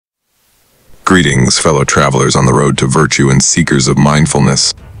Greetings, fellow travelers on the road to virtue and seekers of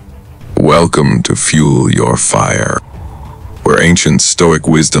mindfulness. Welcome to Fuel Your Fire, where ancient Stoic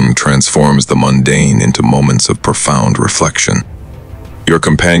wisdom transforms the mundane into moments of profound reflection. Your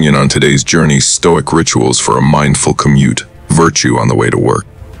companion on today's journey, Stoic Rituals for a Mindful Commute, virtue on the way to work.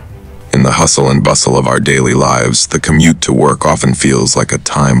 In the hustle and bustle of our daily lives, the commute to work often feels like a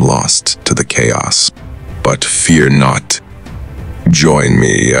time lost to the chaos. But fear not. Join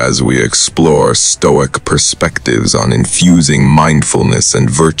me as we explore Stoic perspectives on infusing mindfulness and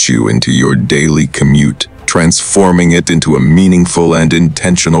virtue into your daily commute, transforming it into a meaningful and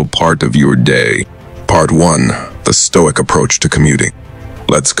intentional part of your day. Part 1. The Stoic Approach to Commuting.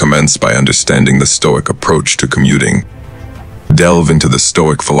 Let's commence by understanding the Stoic approach to commuting. Delve into the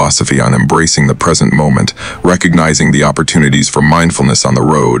Stoic philosophy on embracing the present moment, recognizing the opportunities for mindfulness on the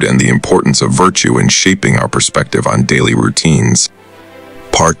road and the importance of virtue in shaping our perspective on daily routines.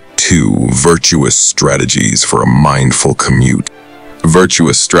 Part 2. Virtuous Strategies for a Mindful Commute.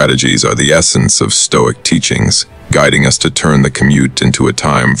 Virtuous strategies are the essence of Stoic teachings, guiding us to turn the commute into a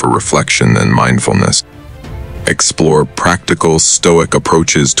time for reflection and mindfulness. Explore practical Stoic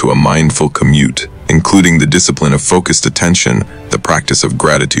approaches to a mindful commute, including the discipline of focused attention, the practice of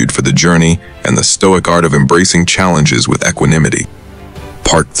gratitude for the journey, and the Stoic art of embracing challenges with equanimity.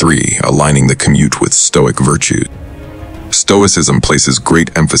 Part 3. Aligning the commute with Stoic virtue. Stoicism places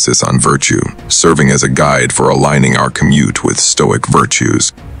great emphasis on virtue, serving as a guide for aligning our commute with Stoic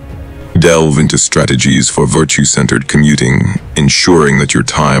virtues. Delve into strategies for virtue-centered commuting, ensuring that your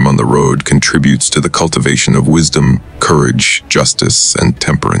time on the road contributes to the cultivation of wisdom, courage, justice, and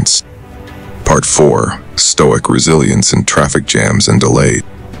temperance. Part 4. Stoic Resilience in Traffic Jams and Delay.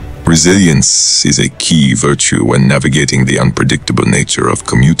 Resilience is a key virtue when navigating the unpredictable nature of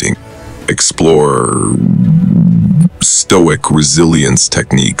commuting. Explore Stoic resilience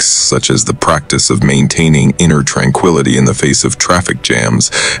techniques, such as the practice of maintaining inner tranquility in the face of traffic jams,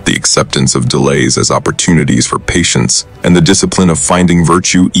 the acceptance of delays as opportunities for patience, and the discipline of finding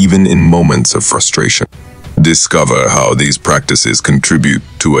virtue even in moments of frustration. Discover how these practices contribute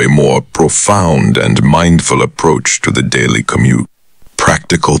to a more profound and mindful approach to the daily commute.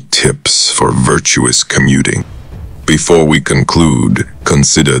 Practical tips for virtuous commuting. Before we conclude,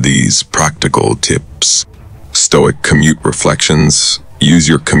 consider these practical tips. Stoic commute reflections. Use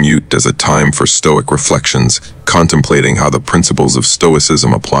your commute as a time for Stoic reflections, contemplating how the principles of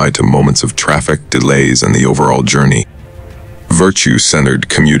Stoicism apply to moments of traffic, delays, and the overall journey. Virtue-centered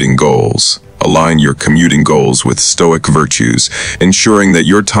commuting goals. Align your commuting goals with Stoic virtues, ensuring that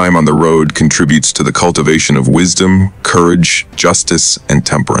your time on the road contributes to the cultivation of wisdom, courage, justice, and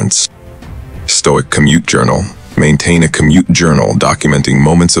temperance. Stoic commute journal. Maintain a commute journal documenting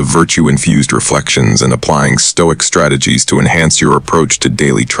moments of virtue-infused reflections and applying Stoic strategies to enhance your approach to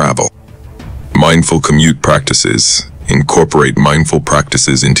daily travel. Mindful commute practices. Incorporate mindful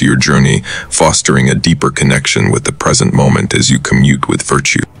practices into your journey, fostering a deeper connection with the present moment as you commute with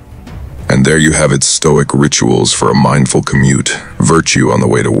virtue. And there you have it, Stoic rituals for a mindful commute, virtue on the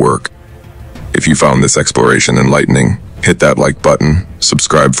way to work. If you found this exploration enlightening, hit that like button,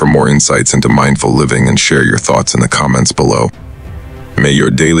 subscribe for more insights into mindful living, and share your thoughts in the comments below. May your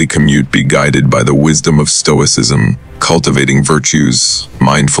daily commute be guided by the wisdom of Stoicism, cultivating virtues,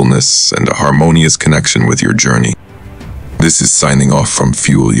 mindfulness, and a harmonious connection with your journey. This is signing off from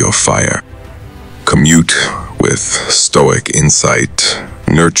Fuel Your Fire. Commute with Stoic insight,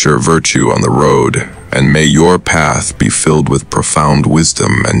 nurture virtue on the road, and may your path be filled with profound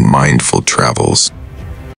wisdom and mindful travels.